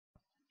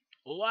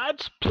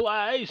Let's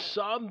play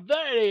some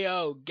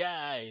video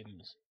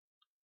games.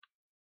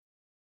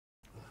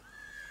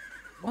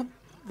 What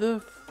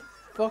the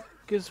fuck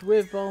is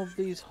with all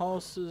these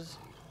horses?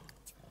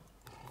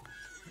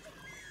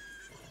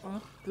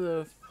 What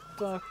the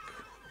fuck?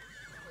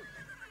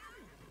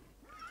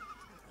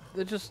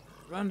 They just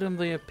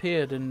randomly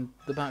appeared in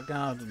the back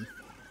garden.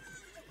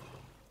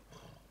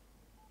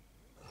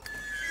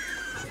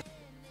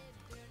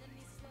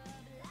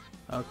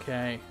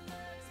 Okay.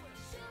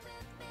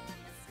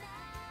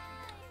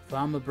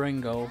 Farmer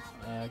Bringle,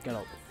 get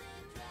up.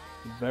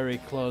 Very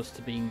close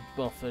to being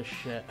buff as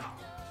shit.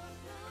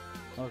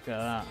 Look at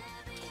that.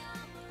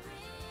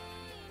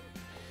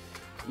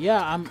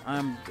 Yeah,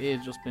 I'm here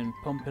just been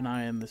pumping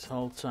iron this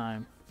whole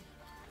time.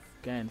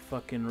 Getting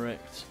fucking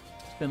ripped.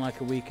 It's been like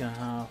a week and a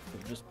half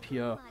of just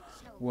pure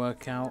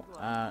workout.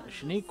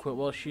 Shaniqua,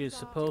 well, she is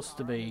supposed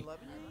to be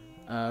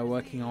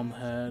working on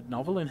her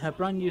novel in her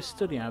brand new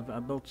study. I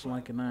built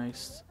like a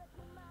nice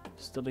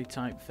study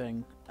type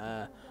thing.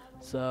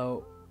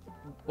 So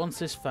once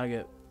this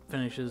faggot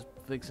finishes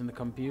fixing the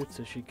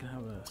computer, she can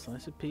have a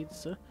slice of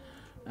pizza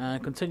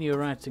and continue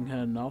writing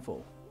her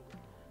novel.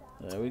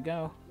 There we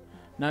go.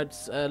 Now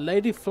it's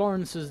Lady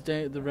Florence's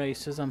Day at the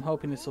Races. I'm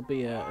hoping this will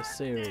be a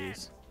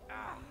series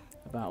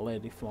about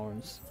Lady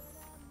Florence.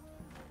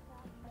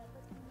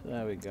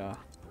 There we go.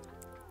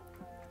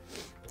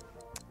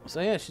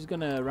 So yeah, she's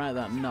gonna write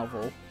that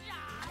novel.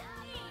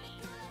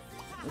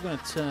 We're gonna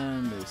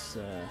turn this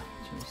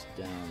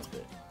down a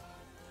bit.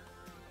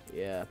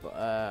 Yeah,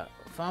 but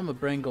Farmer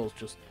Bringle's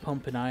just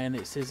pumping iron.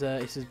 It's his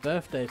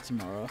birthday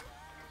tomorrow,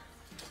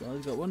 so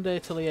he's got one day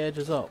till he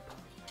ages up.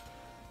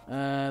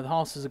 The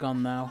horses are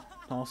gone now.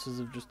 The horses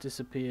have just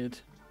disappeared.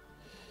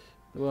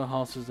 There were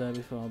horses there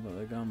before, but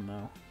they're gone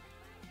now.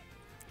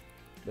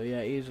 But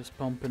yeah, he's just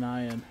pumping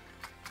iron,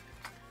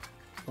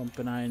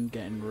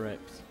 getting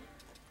ripped.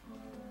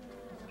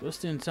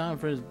 Just in time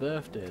for his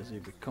birthday, as he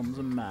becomes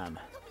a man.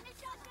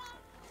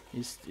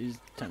 He's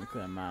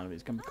technically a man, but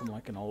he's gonna become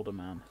like an older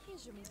man.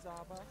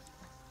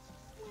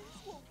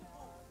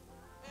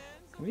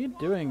 What are you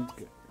doing?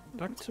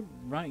 Back to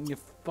writing your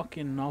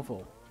fucking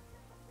novel.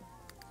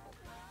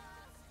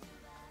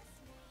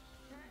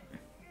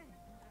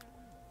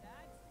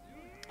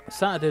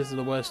 Saturdays are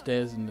the worst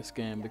days in this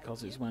game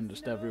because it's when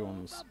just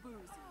everyone's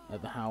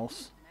at the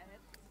house.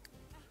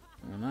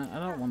 And I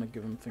don't want to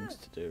give him things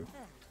to do.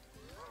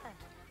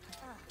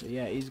 But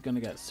yeah, he's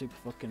gonna get super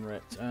fucking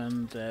ripped,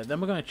 and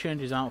then we're gonna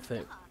change his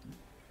outfit,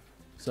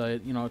 so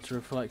you know, to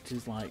reflect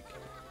his like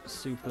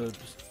super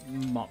just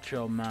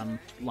macho man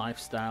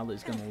lifestyle that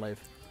he's gonna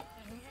live.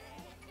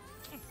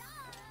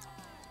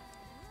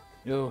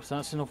 Yo, so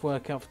that's enough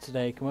workout for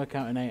today. You can work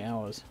out in 8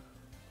 hours.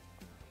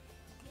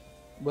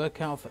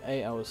 Work out for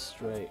 8 hours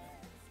straight.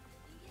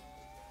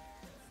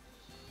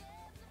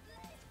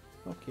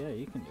 Fuck yeah,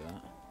 you can do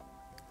that.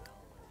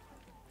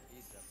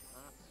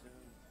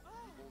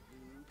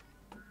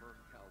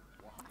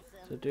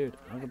 So dude,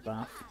 have a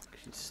bath,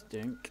 because you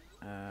stink.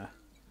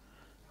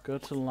 Go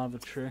to the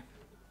lavatory.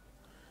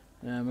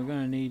 We're going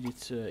to need you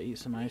to eat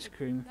some ice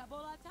cream.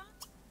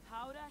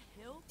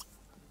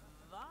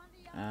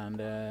 And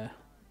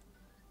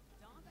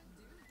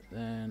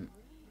then,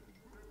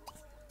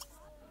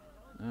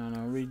 I don't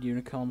know, read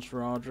Unicorns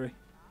for Audrey.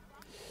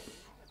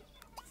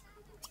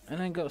 And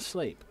then go to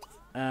sleep.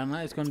 And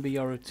that is going to be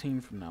your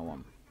routine from now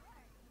on.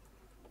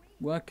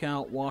 Work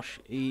out, wash,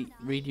 eat,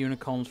 read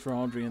Unicorns for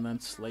Audrey, and then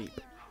sleep.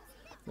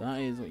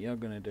 That is what you're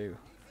gonna do.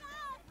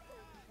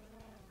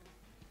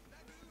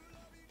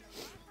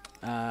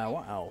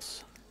 What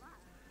else?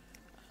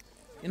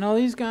 You know,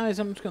 these guys,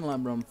 I'm just gonna let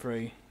them run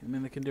free. I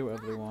mean, they can do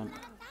whatever they want.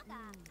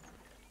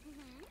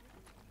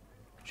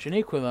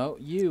 Shaniqua, though,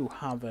 you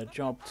have a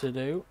job to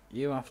do.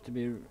 You have to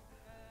be...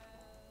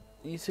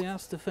 You see,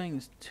 that's the thing.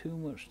 It's too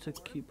much to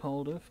keep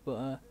hold of,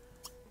 but,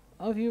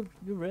 have you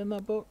written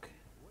that book?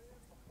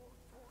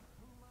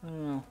 I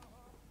don't know.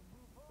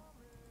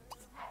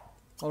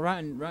 Well,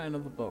 write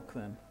another book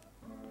then.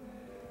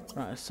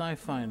 Write a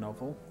sci-fi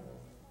novel.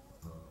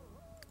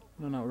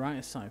 No, write a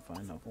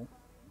sci-fi novel.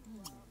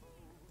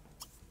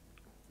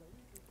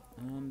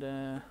 And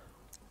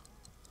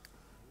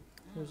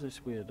who's this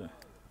weirdo?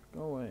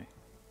 Go away.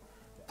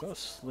 Go to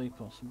sleep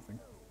or something.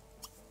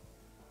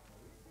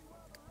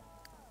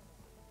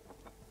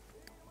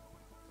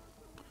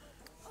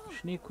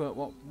 Shaniqua,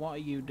 what are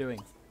you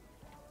doing?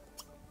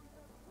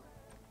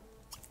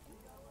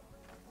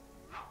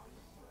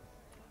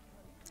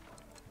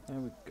 There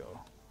we go.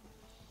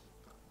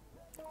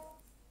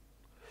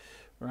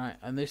 Right,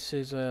 and this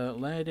is a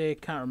lady,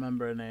 can't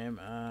remember her name,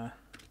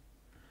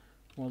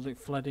 was it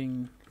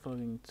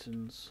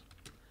Fledington's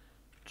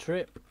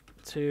trip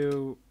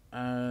to,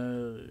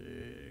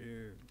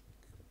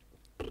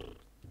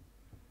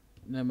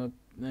 name a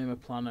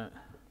planet.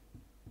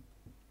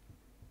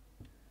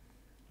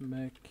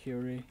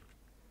 Mercury.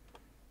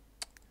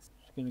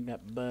 She's gonna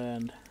get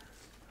burned.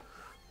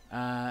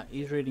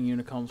 He's reading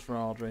Unicorns for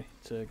Audrey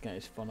to get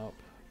his fun up.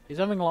 He's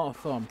having a lot of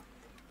fun,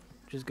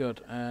 which is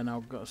good, and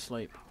I've got to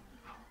sleep.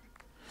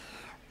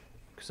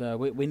 Because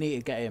we need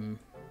to get him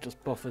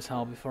just buff as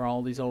hell before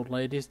all these old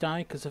ladies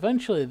die. Because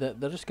eventually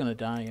they're just gonna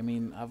die. I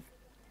mean,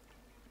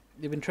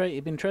 they've been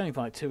training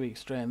for like 2 weeks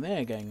straight, and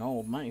they're getting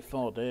old.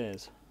 94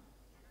 days.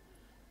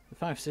 The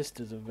Five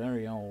Sisters are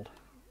very old.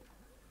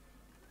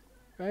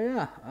 But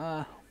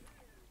yeah,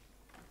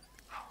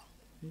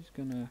 he's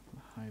gonna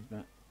hide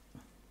that.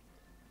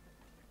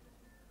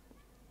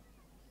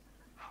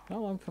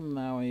 Not long from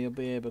now, you'll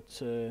be able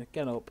to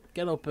get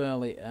up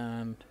early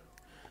and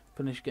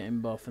finish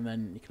getting buff, and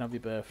then you can have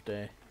your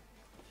birthday.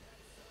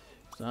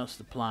 So that's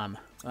the plan.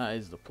 That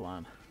is the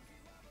plan.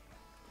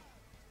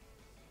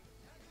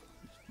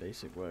 Just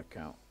basic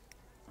workout.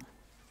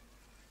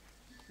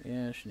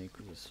 Yeah, Shanique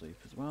was asleep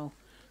as well.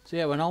 So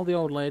yeah, when all the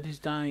old ladies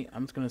die,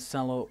 I'm just gonna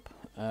sell up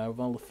with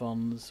all the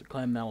funds,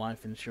 claim their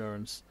life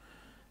insurance,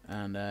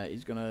 and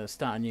he's gonna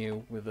start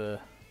anew with a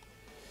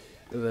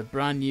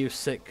brand new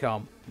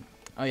sitcom.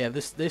 Oh yeah,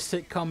 this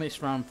sitcom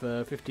is run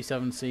for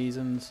 57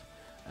 seasons.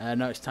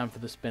 Now it's time for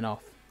the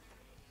spin-off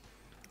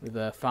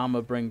with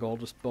Farmer Bringle,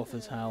 just buff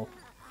as hell,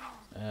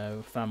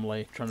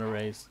 family trying to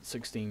raise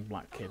 16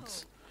 black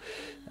kids.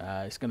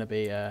 It's gonna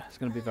be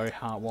very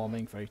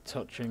heartwarming, very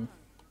touching.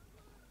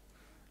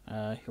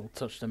 He'll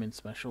touch them in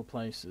special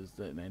places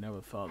that they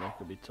never thought they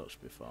could be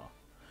touched before,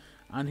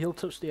 and he'll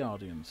touch the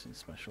audience in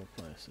special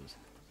places.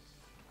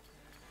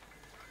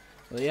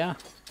 But yeah,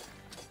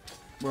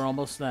 we're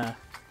almost there.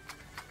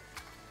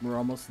 We're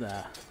almost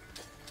there.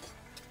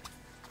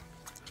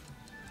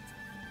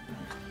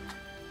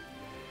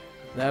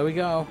 There we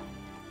go.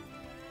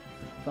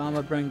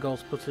 Farmer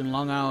Bringle's put in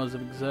long hours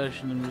of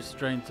exertion and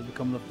restraint to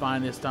become the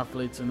finest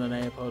athletes in the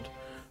neighborhood.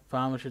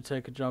 Farmer should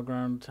take a jog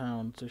around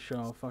town to show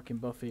how fucking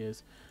buff he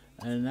is.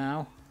 And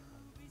now,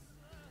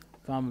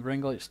 Farmer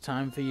Bringle, it's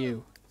time for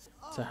you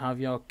to have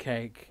your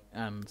cake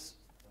and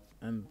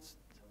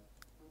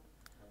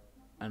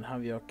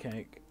have your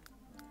cake.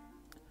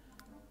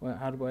 Where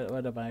do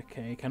I buy a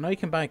cake? I know you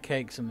can buy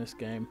cakes in this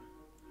game.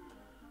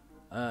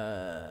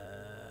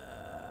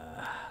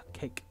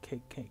 Cake.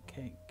 Cake.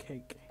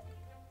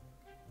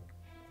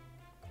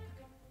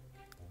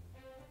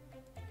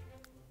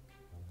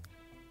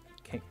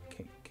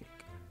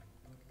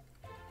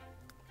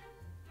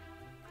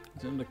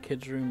 Is it in the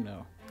kids' room?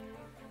 No.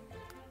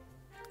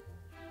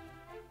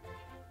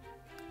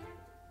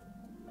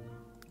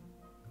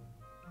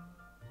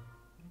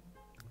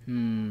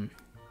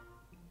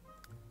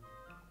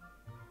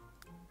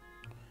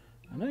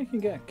 I know you can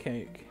get a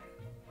cake.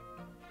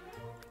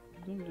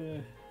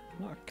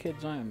 Not a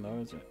kid's item though,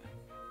 is it?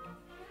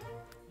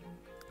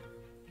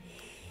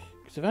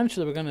 Because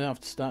eventually we're going to have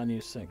to start a new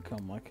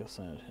sitcom, like I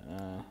said.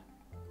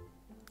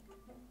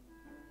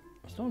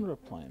 It's not under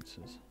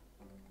appliances.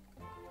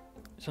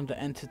 It's under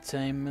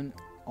entertainment,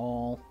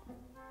 all.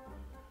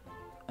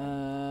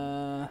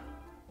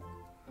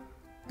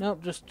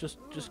 Nope,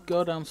 just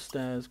go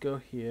downstairs, go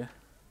here.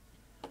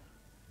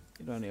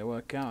 You don't need to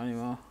work out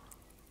anymore.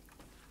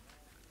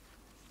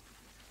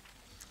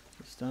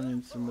 Stand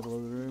into the middle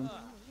of the room.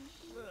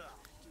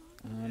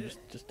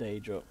 Just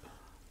age up.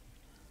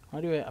 How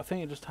do I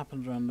think it just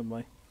happens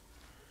randomly.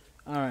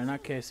 Alright, in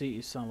that case, eat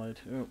your salad.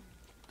 Oh,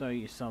 don't eat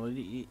your salad,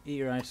 eat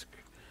your ice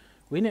cream.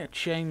 We need to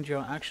change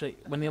your... Actually,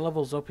 when he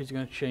levels up, he's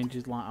going to change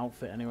his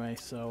outfit anyway,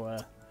 so...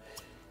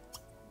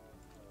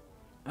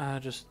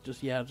 just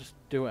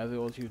do whatever it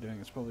was you were doing.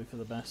 It's probably for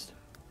the best.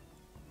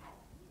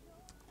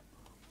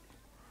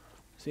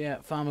 So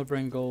yeah, Farmer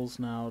Bringle's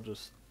now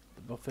just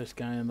the buffest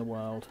guy in the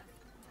world.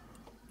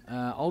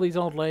 All these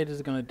old ladies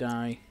are going to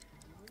die.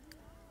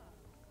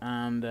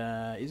 And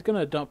he's going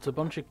to adopt a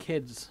bunch of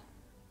kids.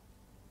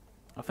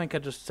 I think I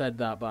just said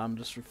that, but I'm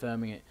just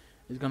reaffirming it.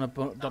 He's going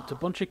to adopt a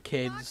bunch of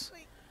kids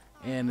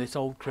in this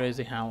old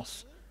crazy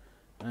house.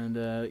 And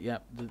yeah,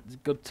 the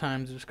good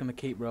times are just going to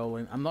keep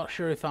rolling. I'm not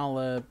sure if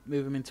I'll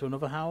move him into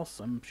another house.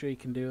 I'm sure you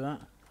can do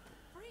that.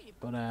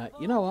 But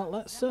you know what?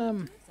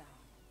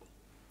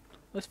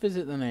 Let's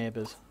visit the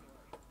neighbours.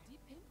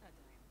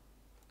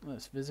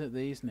 Let's visit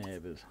these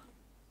neighbours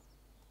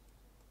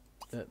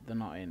that they're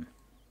not in.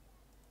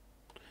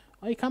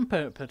 Oh, you can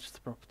purchase the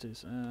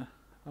properties.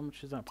 How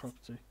much is that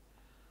property?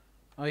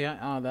 Oh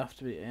yeah, they have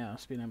to be. Yeah, it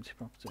has to be an empty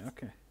property.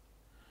 Okay.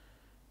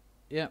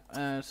 Yep.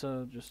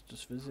 So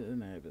just visit the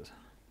neighbours.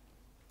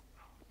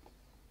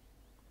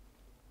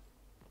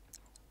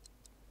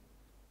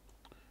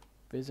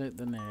 Visit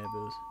the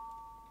neighbours.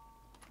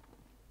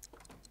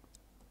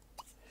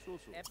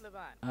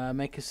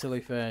 Make a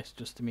silly face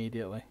just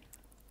immediately.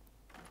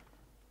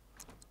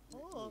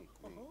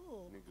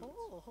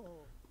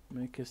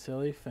 Make a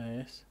silly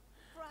face.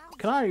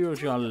 Can I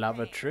use your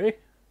lavatory?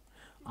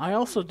 I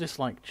also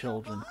dislike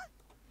children.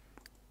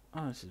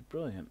 Oh, this is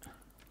brilliant.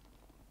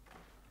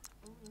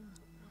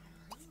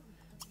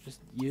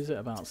 Just use it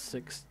about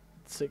six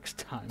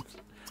times.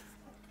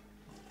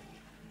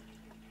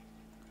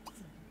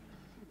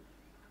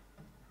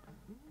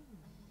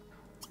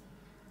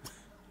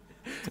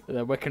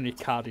 They're working your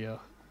cardio.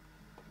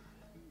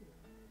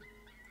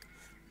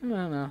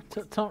 No.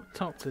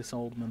 Talk to this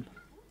old man.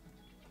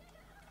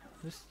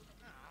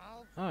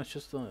 Oh, it's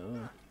just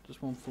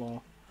one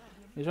floor.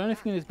 Is there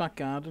anything in his back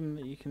garden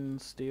that you can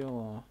steal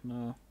or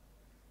no?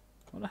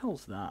 What the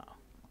hell's that?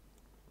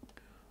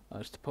 Oh,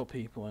 it's to put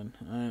people in.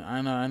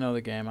 I know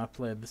the game. I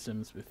played The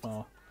Sims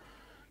before.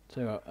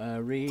 So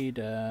read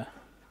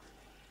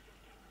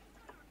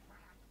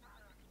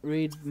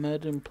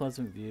Murder in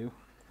Pleasant View.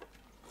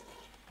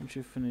 Once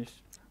you've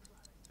finished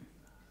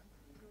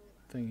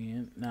thingy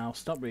in. Now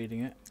stop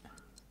reading it.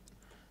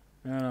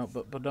 No,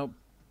 but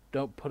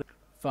don't put it.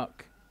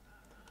 Fuck.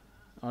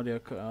 Audio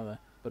cut out there.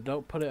 But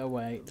don't put it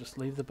away. Just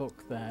leave the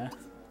book there.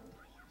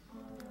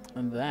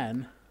 And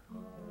then,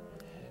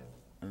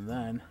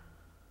 I'm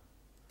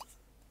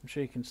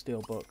sure you can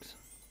steal books.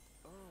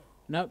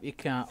 Nope, you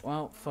can't.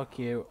 Well, fuck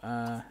you.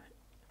 I'm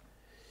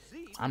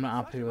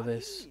not happy with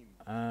this.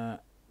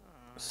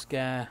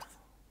 Scare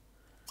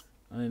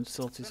and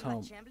insult his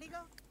home.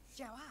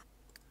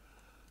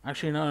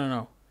 Actually,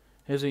 no.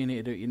 Here's what you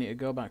need to do. You need to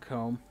go back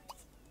home.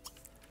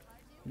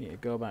 You need to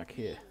go back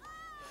here.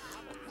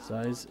 So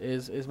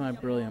here's my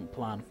brilliant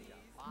plan.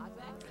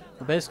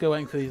 We're basically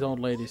waiting for these old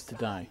ladies to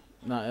die.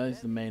 That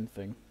is the main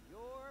thing.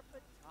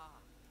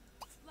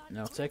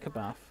 Now take a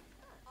bath.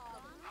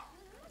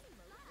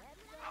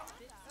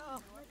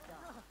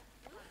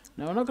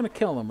 No, we're not going to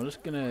kill them. We're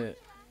just going to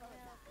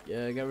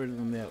get rid of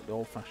them the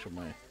old-fashioned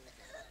way.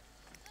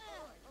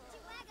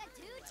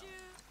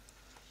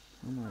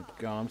 Oh my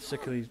god, I'm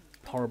sick of these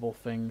horrible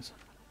things.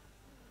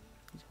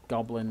 These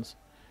goblins.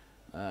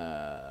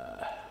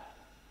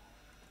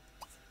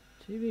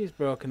 TV's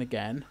broken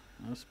again.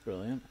 That's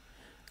brilliant.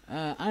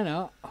 I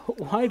know.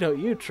 Why don't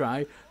you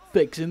try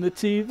fixing the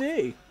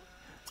TV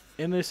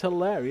in this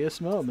hilarious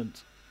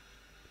moment?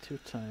 Too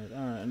tired.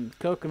 Alright, and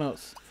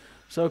Coconuts.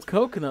 So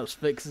Coconuts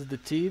fixes the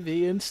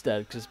TV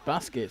instead because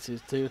Baskets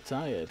is too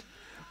tired.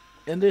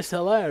 In this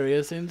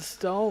hilarious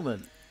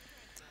installment.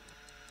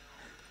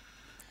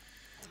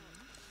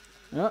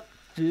 Oh,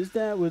 she's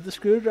there with the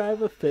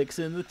screwdriver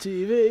fixing the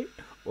TV.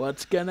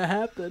 What's gonna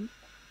happen?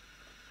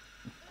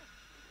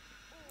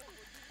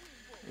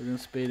 We're gonna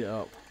speed it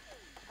up.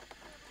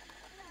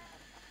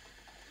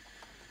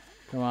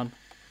 Come on.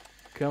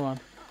 Come on.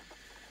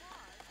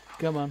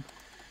 Come on.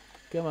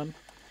 Come on.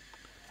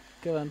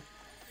 Come on.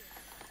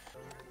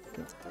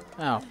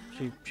 Oh,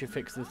 she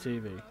fixed the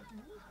TV.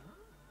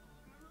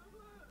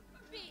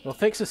 Well,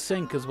 fix the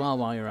sink as well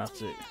while you're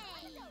at it.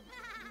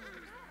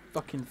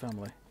 Fucking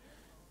family.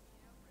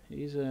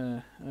 He's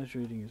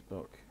reading his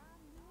book.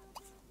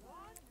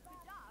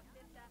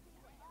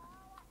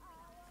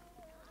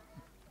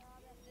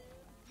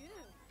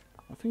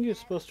 I think you're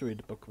supposed to read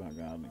a book about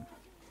gardening.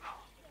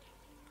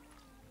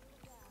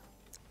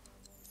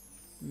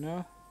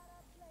 No?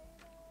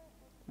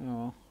 Oh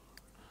well.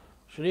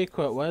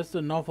 Shariqua, where's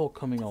the novel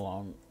coming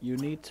along? You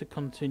need to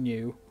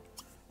continue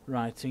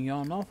writing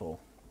your novel.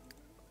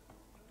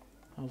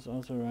 How's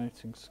a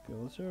writing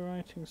skill? Is there a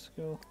writing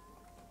skill?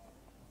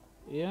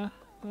 Yeah?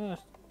 Oh,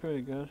 that's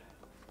pretty good.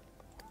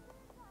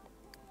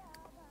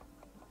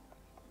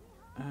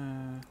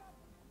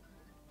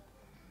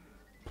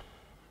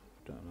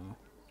 Don't know.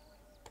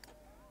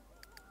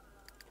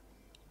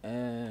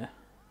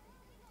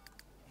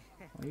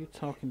 Why are you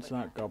talking to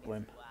that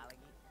goblin?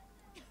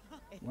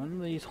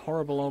 When are these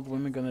horrible old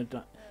women gonna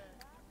die?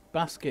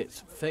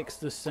 Baskets, fix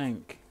the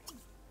sink.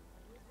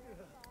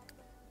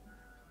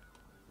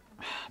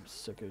 I'm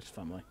sick of his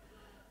family.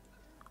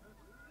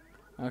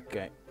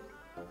 Okay.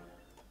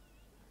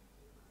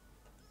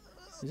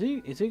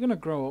 Is he gonna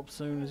grow up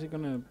soon? Is he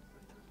gonna?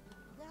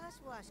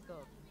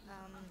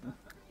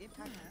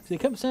 So he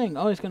kept saying,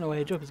 "Oh, he's gonna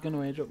age up. He's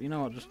gonna age up." You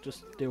know what?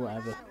 Just do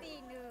whatever.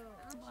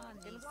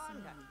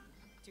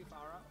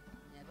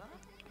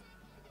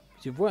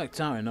 You've worked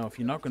out enough,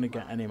 you're not going to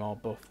get any more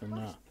buff than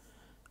that.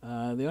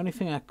 The only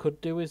thing I could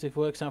do is, if it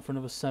works out for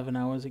another 7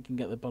 hours, it can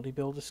get the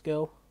bodybuilder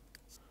skill.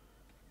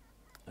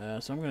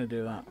 So I'm going to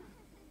do that.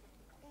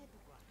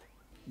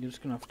 You're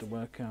just going to have to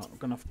work out. I'm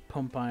going to have to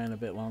pump iron a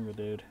bit longer,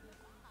 dude.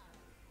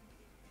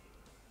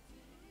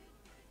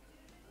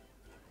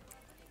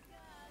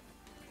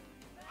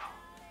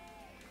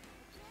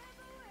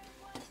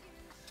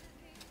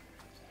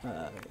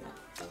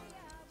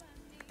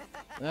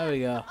 There we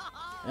go.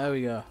 There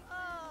we go.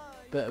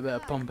 Bit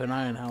of pumping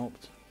iron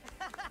helped.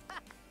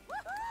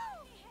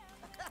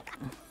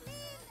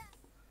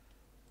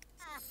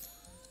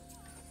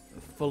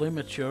 Fully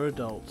mature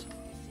adult.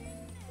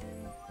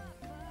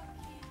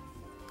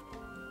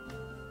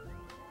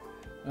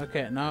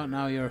 Okay,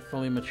 now you're a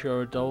fully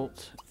mature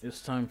adult.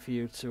 It's time for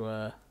you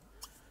to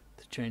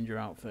change your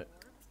outfit.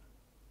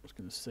 I was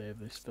gonna save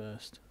this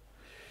first.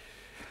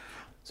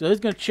 So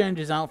he's gonna change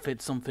his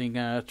outfit something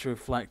to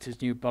reflect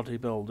his new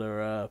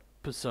bodybuilder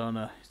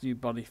persona, his new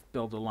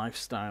bodybuilder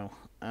lifestyle.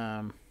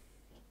 You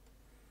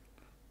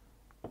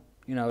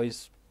know,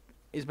 he's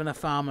been a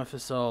farmer for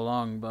so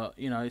long, but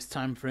you know, it's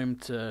time for him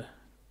to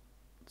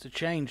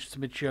change,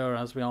 to mature,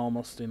 as we all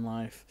must in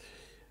life.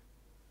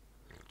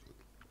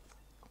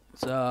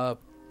 So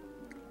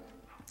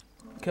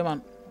come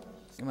on,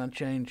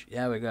 change.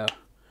 Yeah, we go.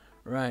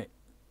 Right.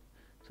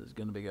 So it's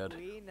gonna be good.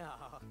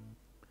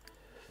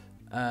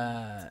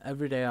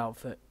 Everyday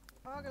outfit.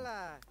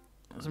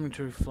 Something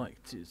to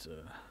reflect is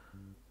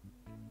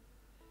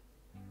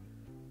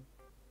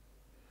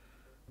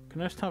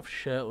can I just have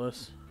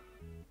shirtless?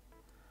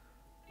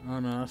 Oh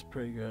no, that's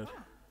pretty good.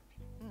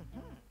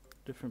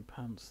 Different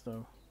pants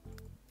though.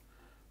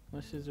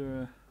 Unless is there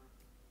a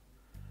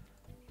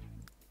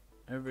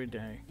every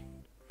day.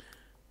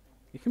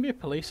 You can be a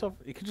police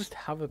officer. You can just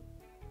have a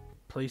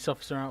police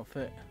officer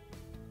outfit.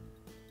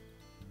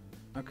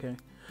 Okay.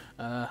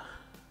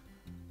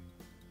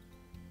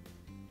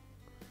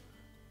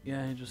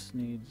 Yeah, he just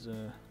needs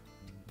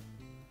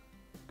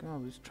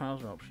God, these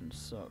trouser options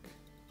suck.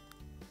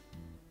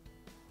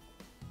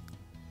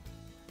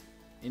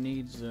 He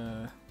needs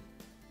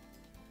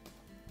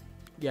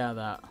yeah,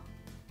 that.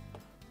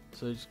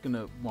 So he's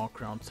gonna walk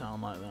around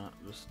town like that,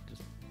 just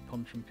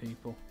punching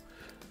people.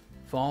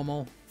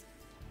 Formal's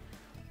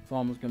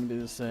gonna be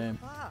the same.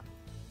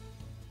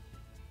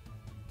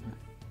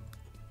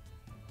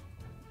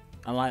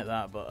 I like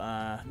that,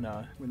 but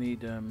no, we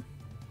need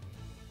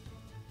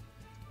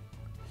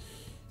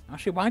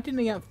actually, why didn't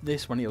he have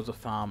this when he was a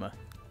farmer?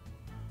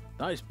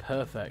 That is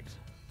perfect.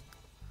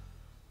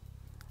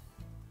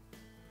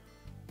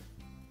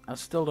 I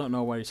still don't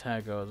know where his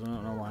hair goes. I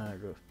don't know why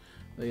that goes.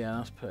 But yeah,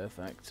 that's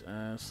perfect.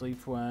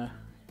 Sleepwear.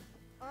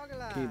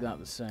 Keep that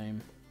the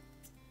same.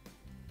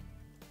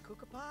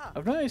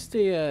 I've noticed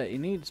he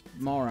needs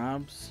more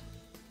abs.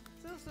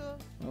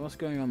 Well, what's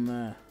going on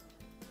there?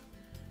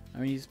 I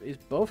mean, he's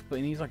buff, but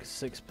he needs like a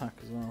six-pack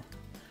as well.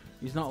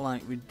 He's not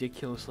like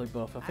ridiculously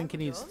buff. I think he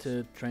needs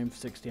to train for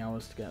 60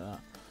 hours to get that.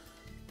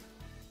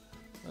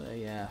 But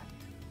yeah.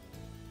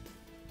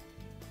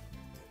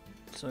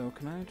 So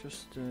can I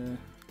just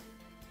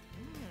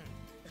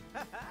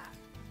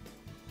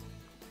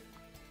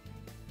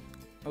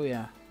oh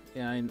yeah,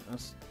 yeah.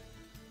 That's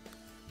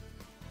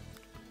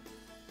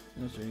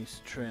what he needs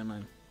to train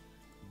in.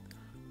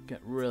 Get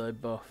really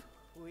buff.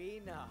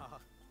 We know.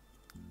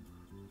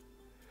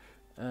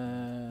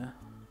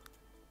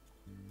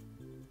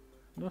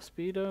 No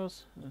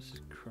speedos? This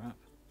is crap.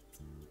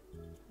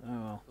 Oh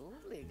well.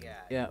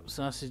 Yeah,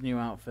 so that's his new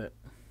outfit.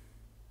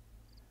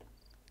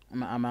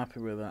 I'm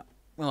happy with that.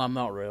 Well, I'm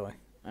not really.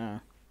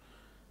 I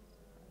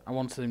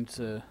wanted him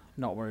to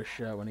not wear a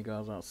shirt when he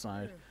goes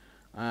outside.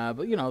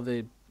 But you know,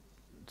 the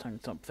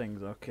tank top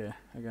thing's okay,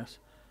 I guess.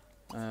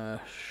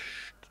 Have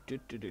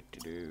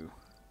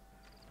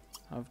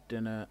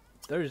dinner.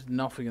 There is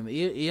nothing in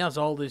the. He has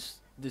all this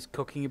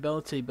cooking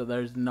ability, but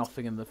there is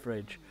nothing in the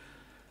fridge.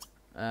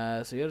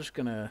 So you're just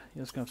gonna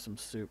have some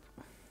soup,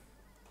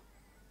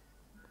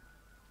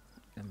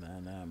 and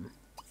then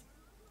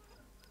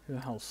who the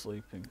hell's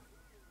sleeping?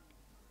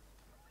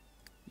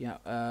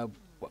 Yeah,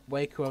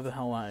 wake whoever the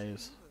hell that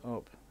is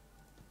up.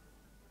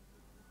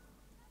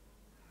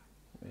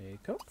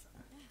 Wake up,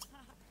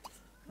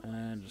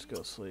 and just go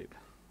to sleep.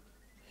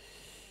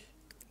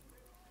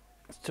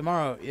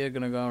 Tomorrow you're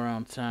gonna go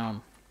around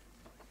town,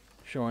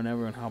 showing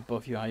everyone how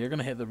buff you are. You're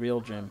gonna hit the real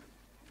gym.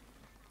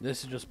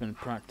 This has just been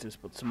practice,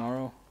 but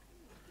tomorrow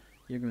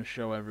you're gonna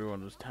show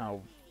everyone just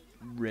how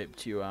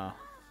ripped you are.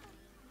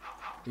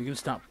 You're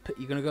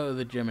gonna go to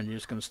the gym and you're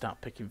just gonna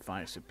start picking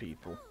fights with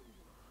people.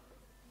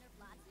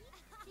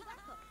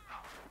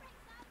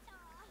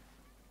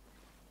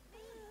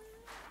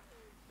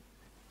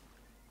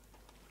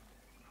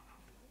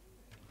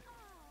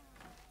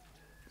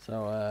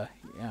 So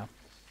yeah.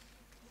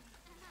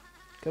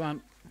 Come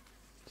on,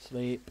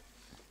 sleep.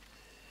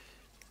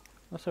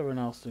 What's everyone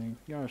else doing?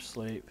 You're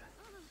asleep.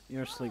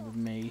 You're asleep with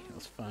me.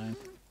 That's fine.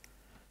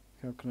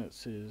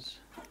 Coconuts is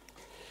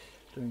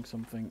doing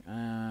something.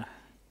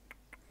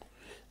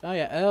 Oh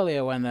yeah,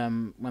 earlier when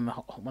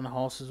the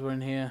horses were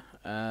in here,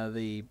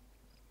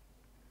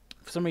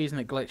 for some reason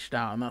it glitched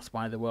out, and that's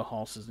why there were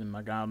horses in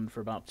my garden for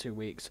about 2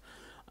 weeks.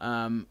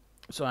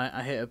 So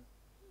I hit a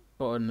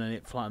button and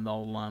it flattened the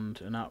whole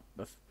land, and I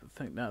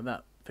think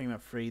that thing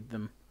that freed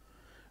them.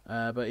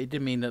 But it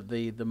did mean that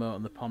the moat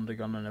and the pond are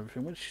gone and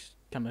everything, which is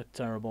kind of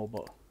terrible,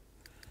 but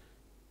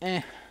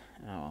oh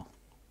well.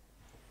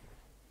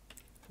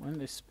 When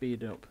they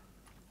speed up,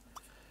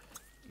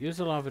 use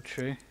the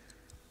lavatory,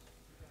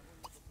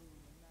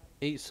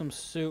 eat some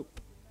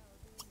soup,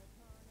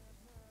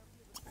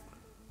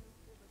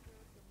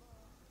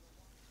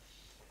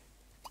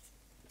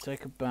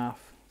 take a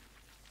bath.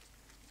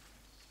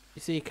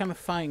 You see, you're kind of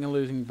fighting a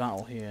losing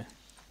battle here.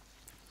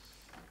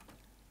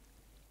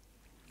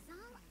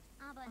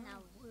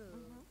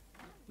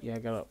 Yeah,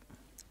 get up.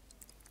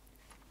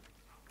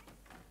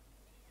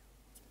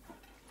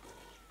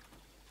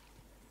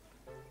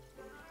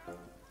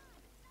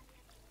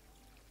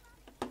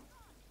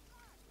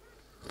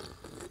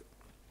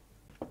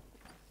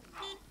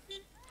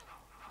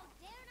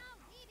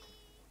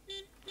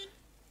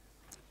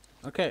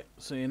 Okay,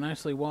 so you're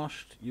nicely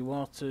washed, you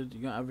watered,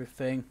 you got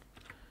everything.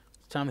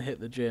 It's time to hit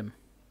the gym.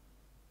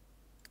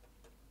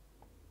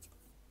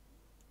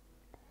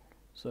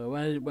 So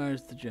where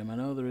is the gym? I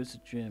know there is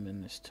a gym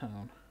in this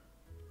town.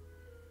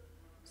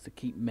 To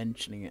keep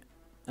mentioning it.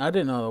 I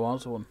didn't know there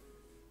was one.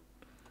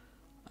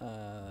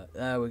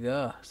 There we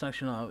go. It's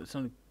actually not. It's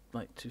only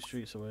like 2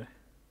 streets away.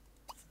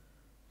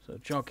 So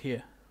jog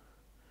here.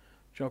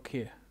 Jog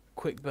here.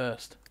 Quick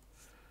burst.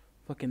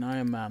 Fucking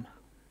Iron Man.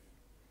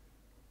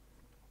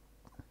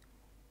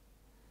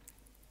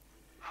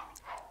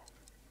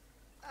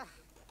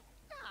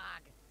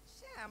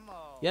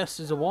 Yes,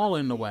 there's a wall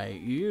in the way.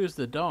 You use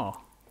the door.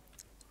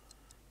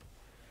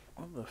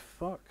 What the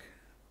fuck?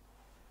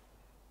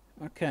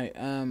 Okay,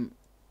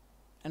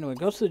 anyway,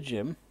 go to the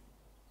gym.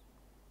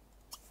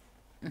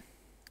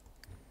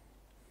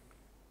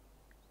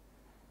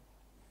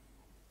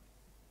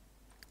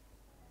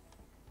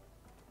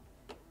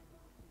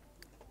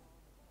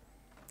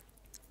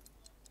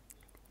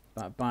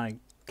 By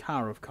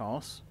car, of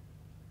course.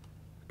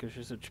 Because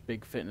you're such a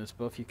big fitness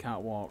buff, you can't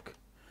walk.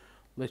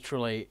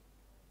 Literally,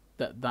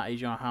 that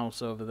is your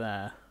house over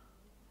there.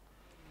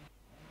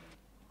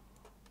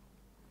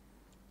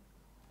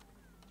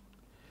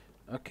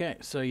 Okay,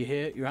 so you're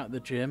here, you're at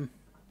the gym.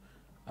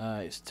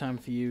 It's time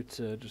for you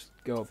to just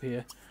go up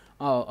here.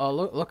 Oh,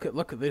 look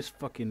at this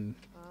fucking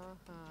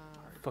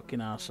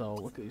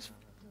arsehole. Look at this.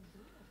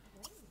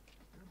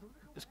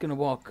 Just gonna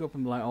walk up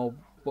and be like, oh,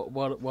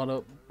 what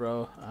up,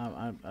 bro?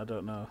 I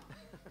don't know.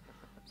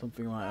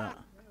 Something like that.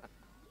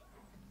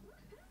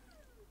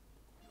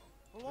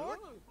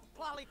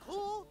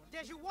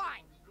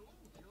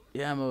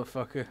 Yeah,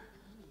 motherfucker.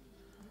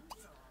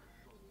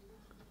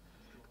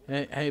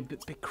 Hey,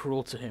 be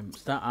cruel to him.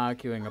 Start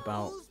arguing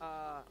about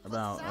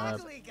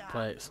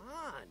plates.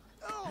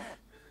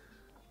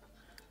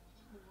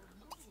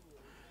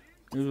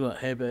 He's like,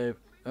 hey, babe.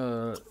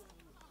 Oh,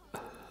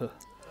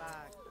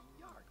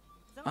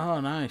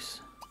 nice.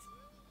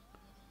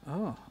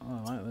 Oh,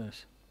 I like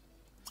this.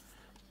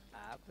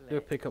 Do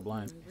a pickup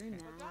line.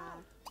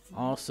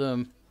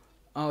 Awesome.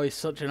 Oh, he's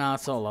such an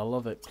asshole. I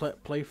love it.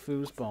 Play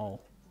foosball.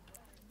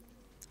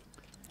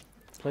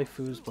 Play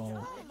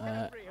foosball.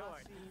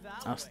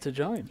 Ask to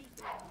join.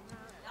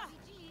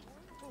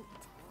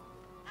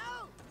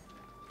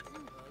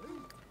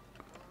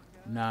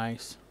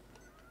 Nice.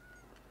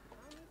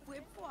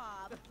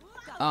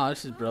 Oh,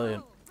 this is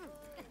brilliant.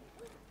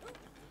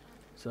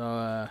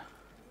 So,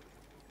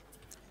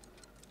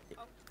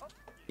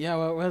 yeah,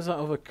 well, where's that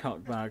other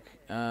cockbag?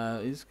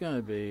 He's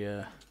gonna be,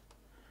 is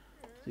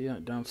he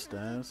like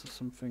downstairs or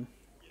something?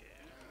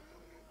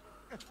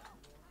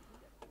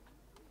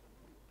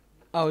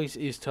 Oh,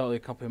 he's totally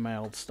copying my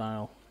old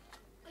style.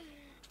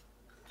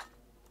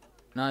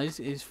 No,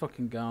 he's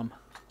fucking gone.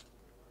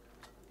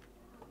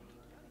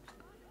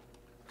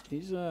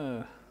 He's,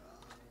 no,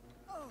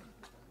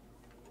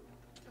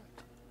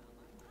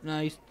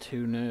 he's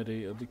too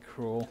nerdy, it'll be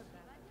cruel.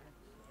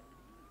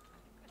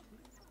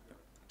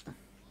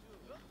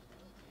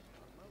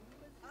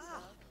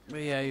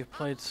 But yeah, you've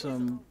played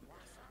some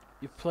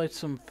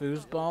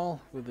foosball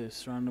with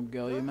this random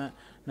girl you met.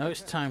 Now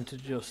it's time to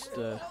just,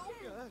 it's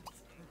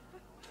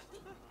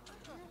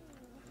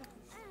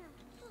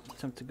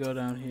time to go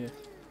down here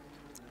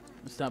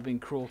and start being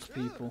cruel to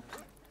people.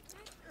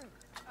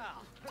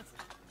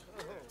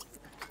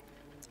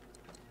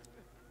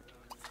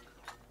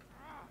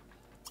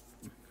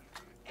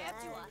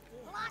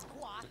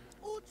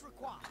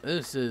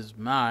 This is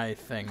my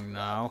thing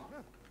now.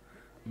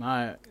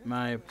 My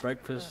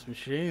breakfast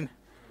machine.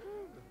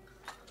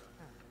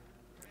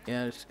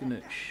 Yeah, it's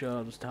gonna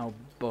show just how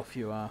buff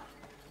you are.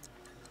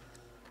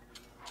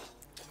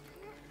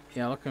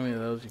 Yeah, look how many of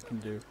those you can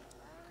do.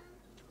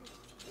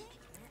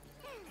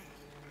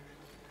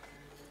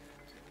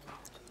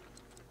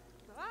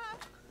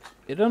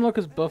 You don't look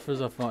as buff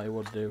as I thought you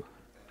would do.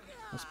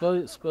 I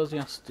suppose he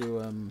has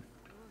to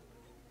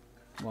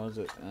what is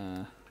it?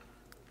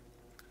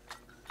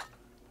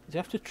 Does he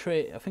have to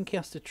train? I think he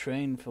has to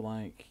train for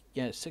like,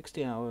 yeah,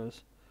 60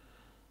 hours.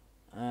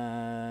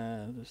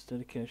 This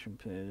dedication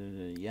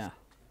period, yeah.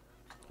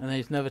 And then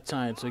he's never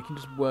tired, so he can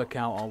just work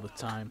out all the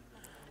time.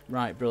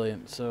 Right,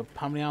 brilliant. So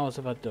how many hours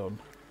have I done?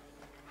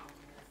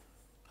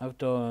 I've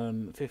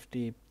done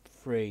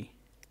 53.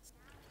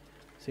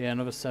 So yeah,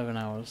 another 7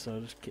 hours. So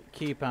just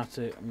keep at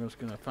it. I'm just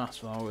gonna fast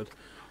forward,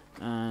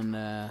 and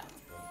yeah,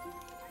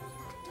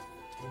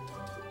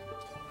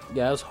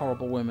 those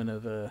horrible women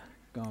have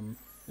gone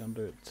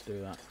do it to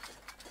do that.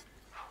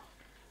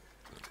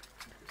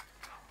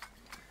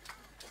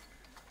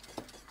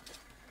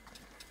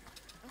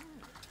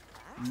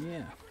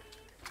 Yeah.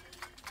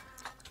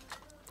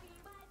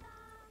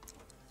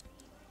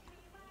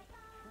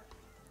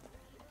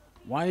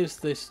 Why is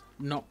this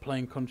not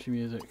playing country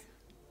music?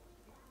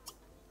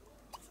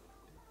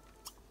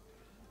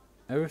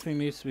 Everything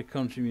needs to be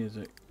country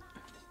music.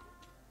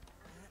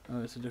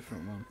 Oh, it's a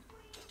different one.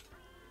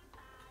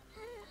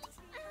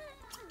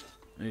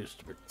 It needs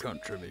to be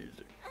country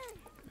music.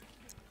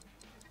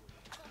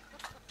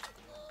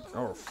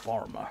 Or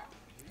farmer.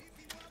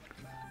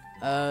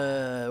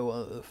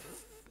 What the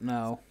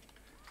no.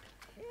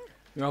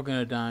 You're all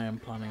gonna die, I'm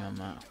planning on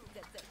that.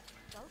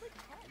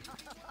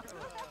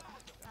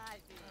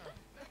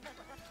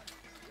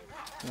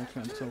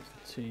 I'm so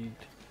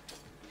fatigued.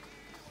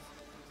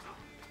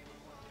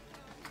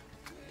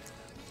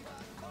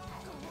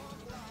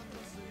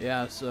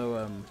 Yeah,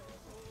 so,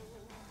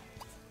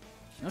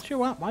 Actually,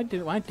 why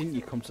didn't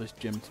you come to this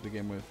gym to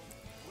begin with?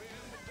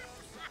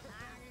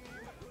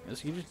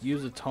 Yes, you just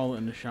use the toilet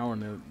and the shower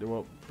and they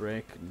won't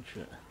break and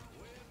shit.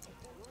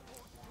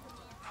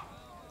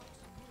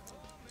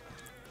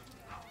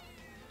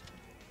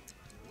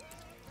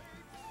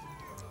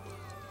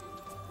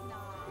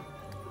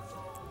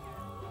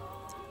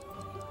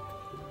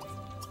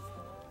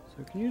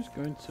 So can you just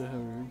go into her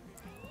room?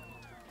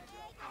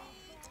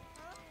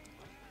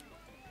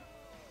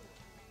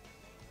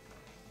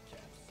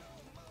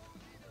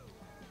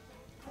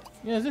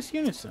 Yeah, is this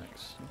unisex?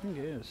 I think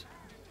it is.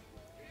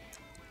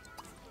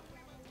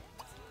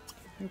 I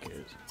think it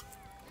is.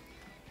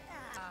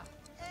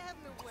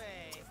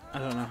 I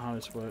don't know how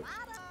this works.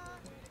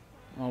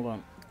 Hold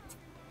on.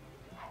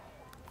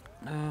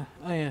 Oh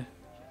yeah.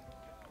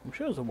 I'm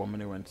sure there's a woman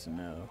who went in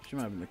there though. She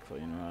might have been the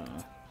cleaner, I don't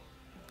know.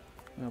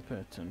 I'll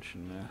pay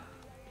attention there.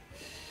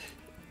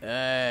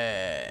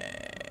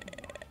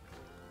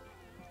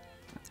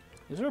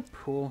 Is there a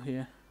pool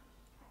here?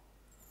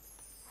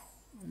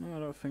 No, I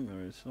don't think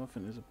there is. I don't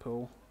think there's a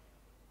pool.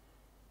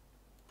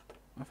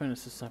 I think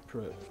it's a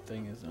separate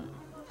thing, isn't it?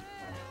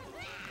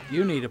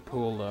 You need a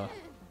pool though.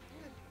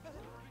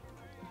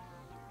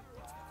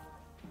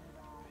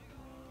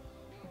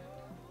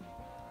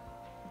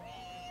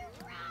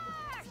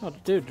 Oh,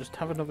 dude, just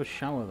have another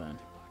shower then.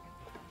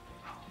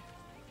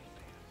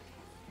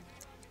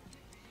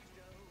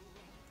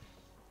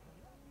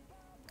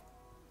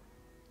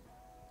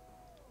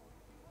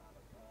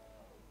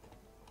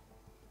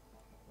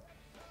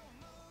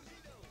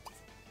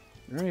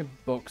 Are there any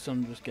books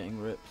on just getting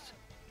ripped?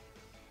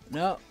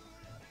 No.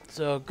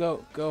 So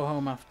go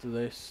home after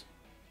this.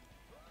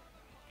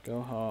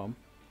 Go home.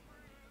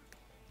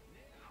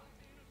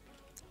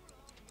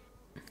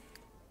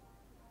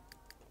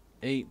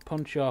 Eat,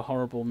 punch your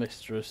horrible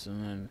mistress,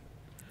 and then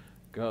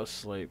go to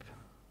sleep.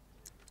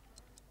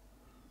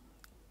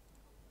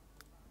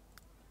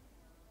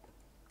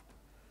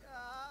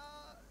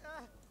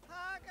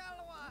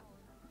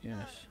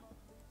 Yes.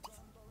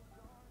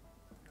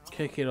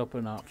 Kick it up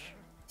a notch.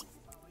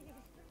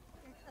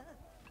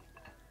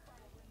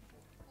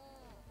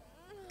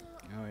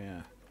 Oh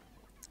yeah.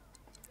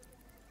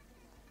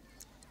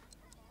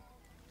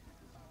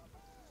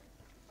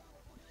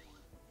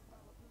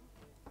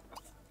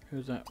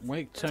 Who's that?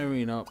 Wake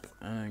Tyreen up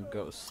and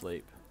go to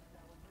sleep.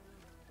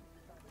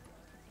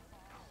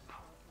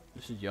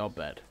 This is your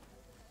bed.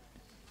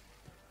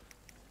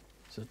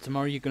 So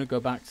tomorrow you're gonna go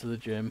back to the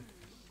gym.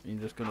 And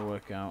you're just gonna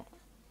work out.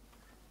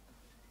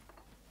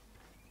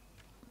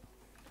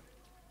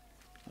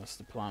 That's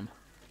the plan.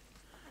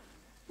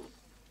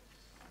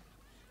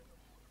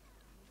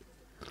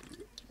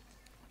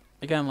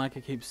 Again, like I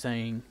keep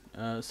saying,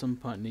 at some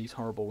point these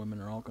horrible women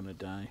are all gonna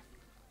die.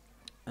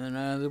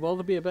 And the world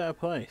will be a better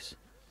place.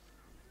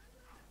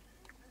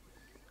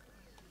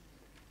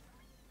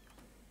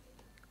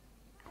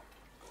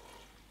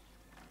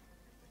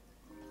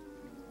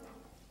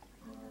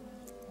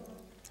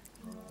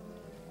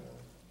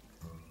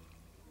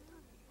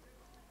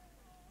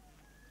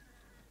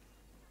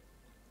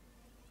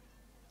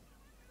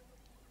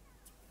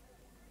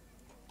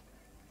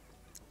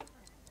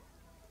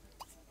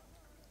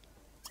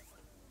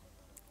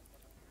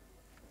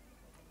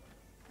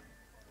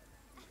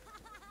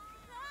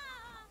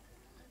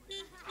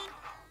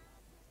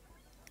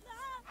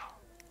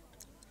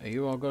 Are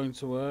you all going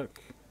to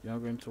work? You're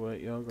going to work,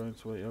 you're going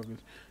to work, you're going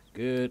to...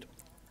 Good.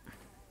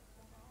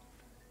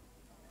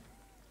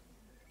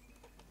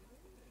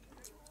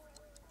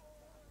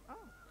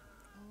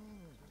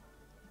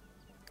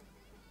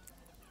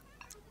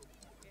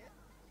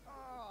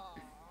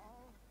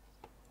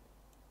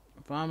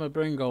 Farmer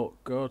Bringle,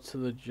 go to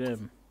the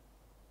gym.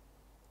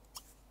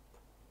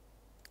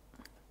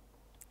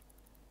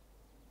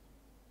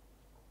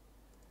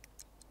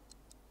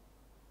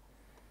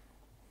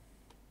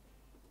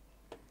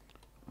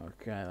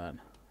 Okay then,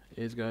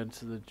 he's going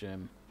to the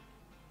gym.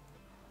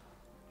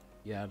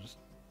 Yeah, just...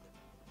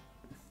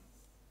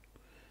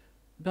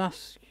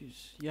 That's...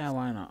 yeah,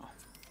 why not?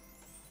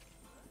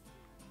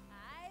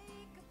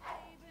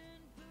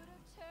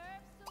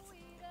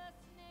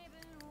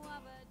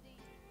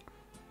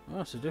 Oh,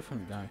 that's a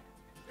different guy.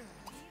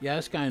 Yeah,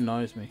 this guy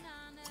annoys me.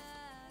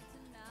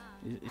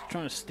 He's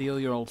trying to steal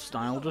your old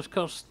style. Just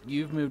because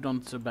you've moved on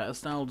to better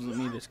style doesn't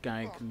mean this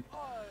guy can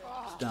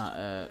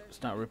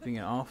start ripping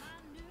it off.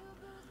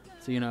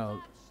 So, you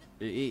know,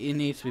 he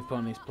needs to be put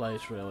in his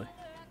place, really.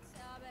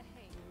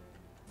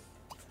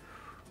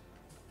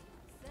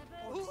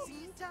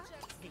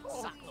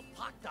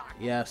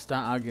 Yeah,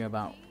 start arguing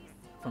about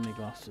funny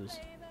glasses.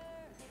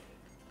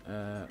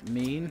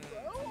 Mean.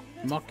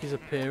 Mock his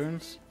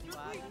appearance.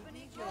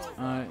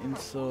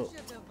 Insult.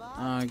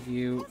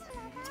 Argue.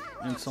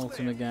 Insult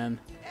him again.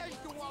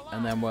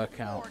 And then work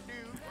out.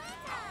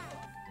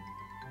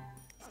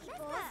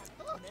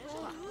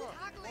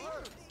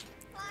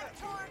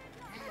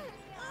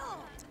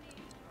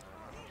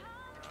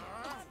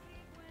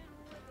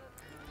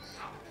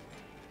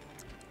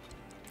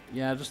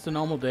 Yeah, just a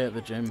normal day at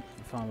the gym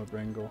for Farmer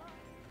Bringle.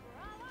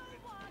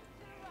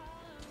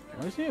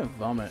 Why is he a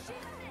vomit?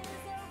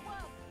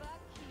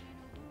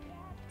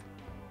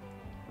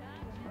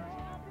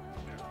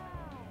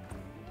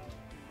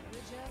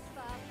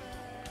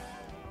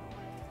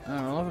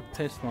 I'll have a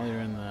piss while you're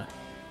in there.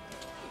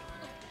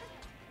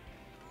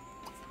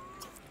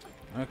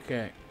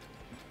 Okay.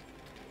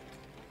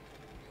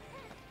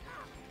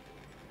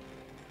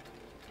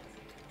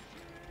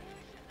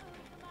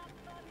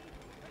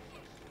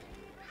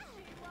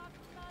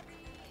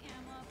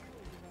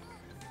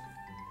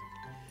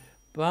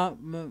 But,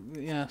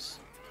 yes.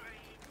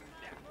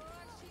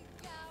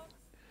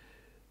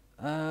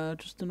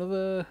 Just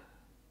another...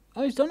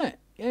 Oh, he's done it!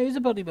 Yeah, he's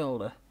a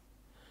bodybuilder.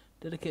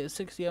 Dedicated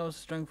 60 hours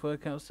of strength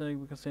workouts, so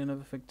we can see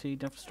another fig T,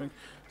 depth strength.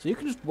 So you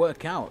can just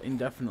work out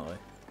indefinitely.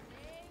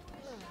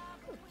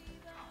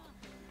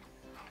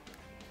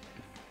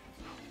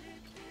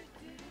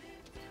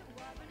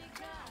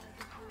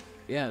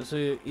 Yeah,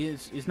 so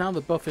he's now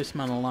the buffest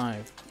man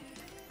alive.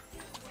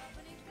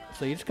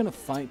 So you're just gonna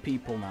fight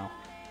people now.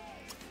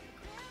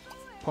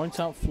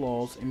 Point out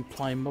flaws,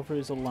 imply mother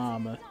is a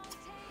llama,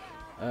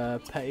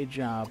 petty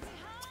jab,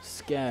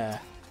 scare,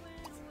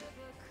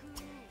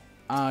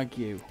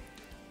 argue.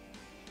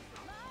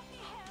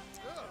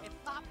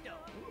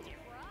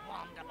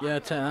 Yeah,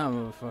 take that,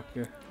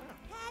 motherfucker.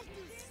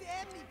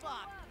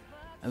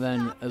 And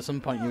then at some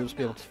point you'll just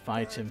be able to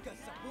fight him.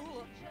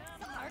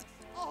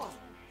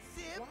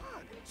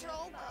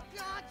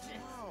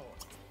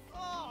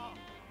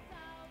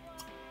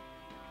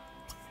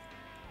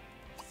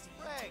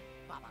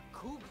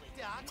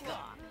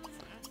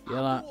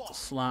 Yeah, that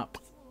slap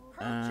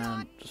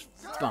and just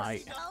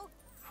fight.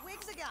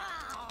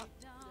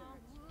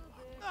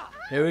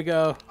 Here we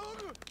go.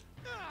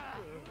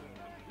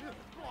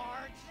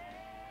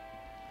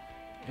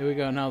 Here we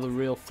go, now the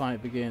real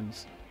fight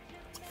begins.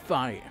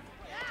 Fight.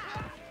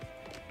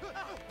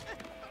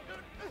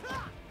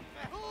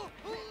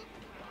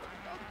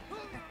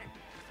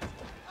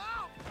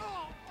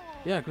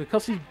 Yeah,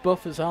 because he's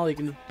buff as hell, he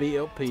can just beat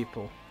up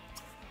people.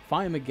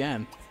 Fight him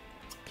again.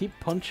 Keep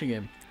punching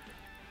him.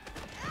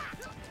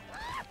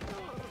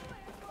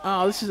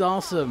 Oh, this is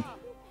awesome.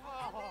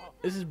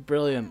 This is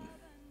brilliant.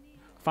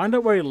 Find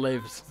out where he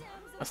lives.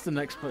 That's the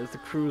next place, the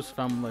Cruz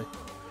family.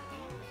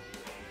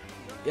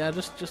 Yeah,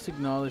 just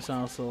ignore this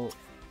arsehole.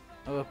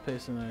 Have a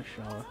piss in a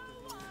shower.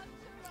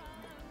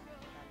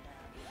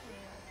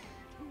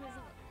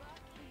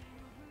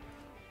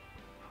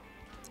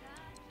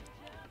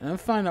 And then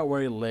find out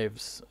where he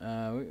lives.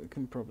 We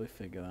can probably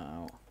figure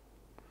that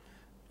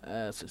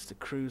out. So it's the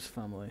Cruz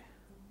family.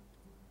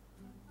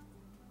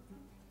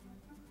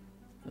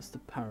 That's the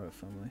Parrot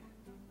family.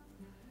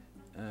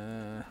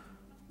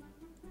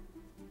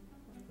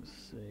 Let's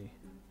see.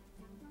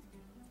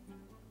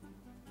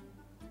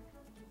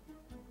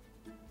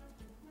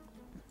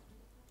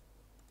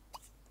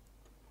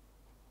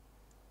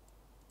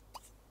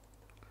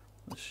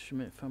 The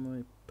Schmidt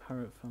family,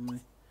 Parrot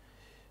family.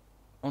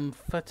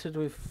 Unfettered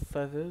with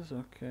feathers,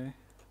 okay.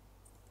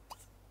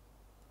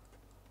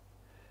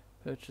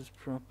 Purchase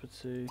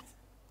property.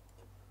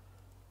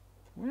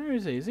 Where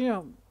is he? Is he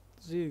out?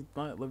 Does he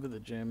like live at the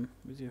gym?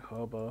 Is he a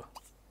hobo?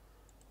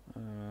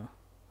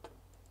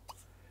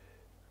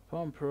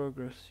 Upon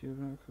progress, I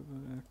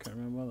can't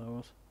remember what that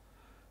was.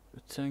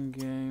 Return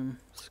game,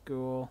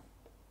 school.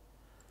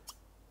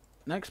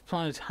 Next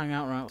plan is hang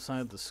out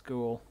outside the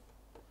school.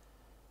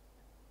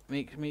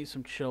 Meet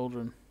some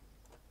children.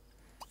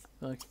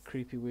 Like a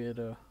creepy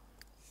weirdo.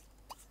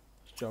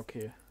 Let's jog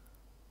here.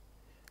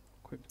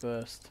 Quick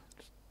burst.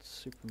 Just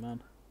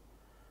Superman.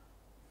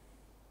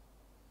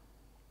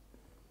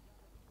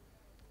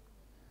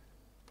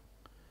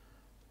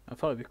 I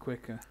thought it'd be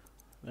quicker.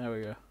 There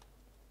we go.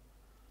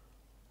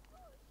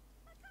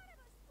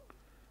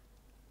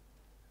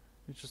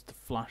 It's just a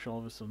flash all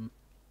of a sudden.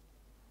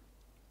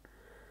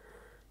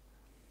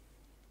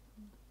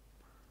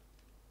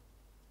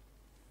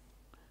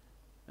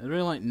 I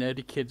really like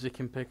nerdy kids you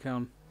can pick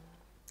on.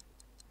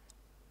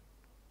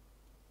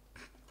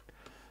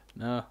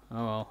 No,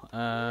 oh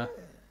well.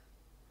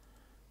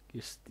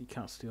 You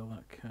can't steal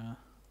that car.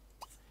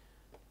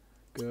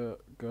 Go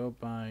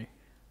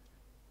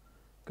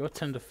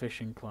attend a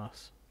fishing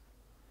class.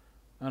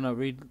 Oh no,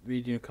 read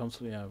your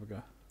console. Yeah, we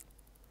go.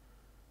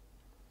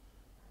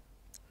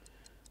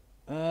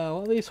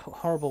 What are these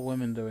horrible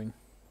women doing?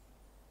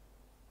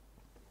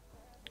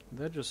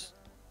 They're just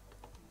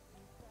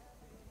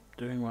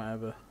doing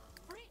whatever.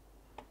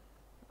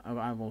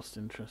 I've lost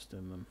interest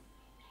in them.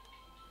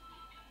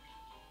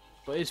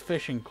 But it's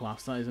fishing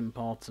class, that is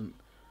important.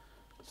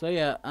 So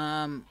yeah,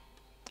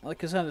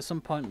 like I said, at some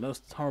point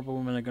those horrible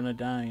women are gonna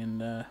die,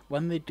 and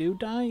when they do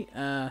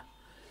die,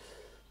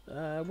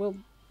 we'll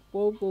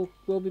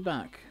be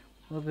back.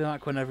 We'll be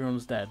back when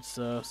everyone's dead.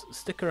 So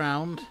stick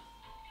around,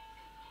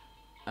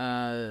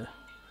 and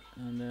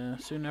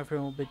soon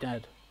everyone will be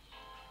dead.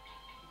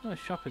 Oh, the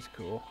shop is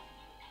cool.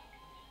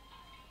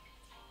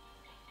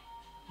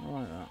 I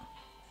like that.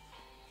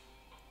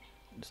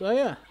 So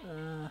yeah,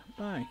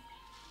 bye.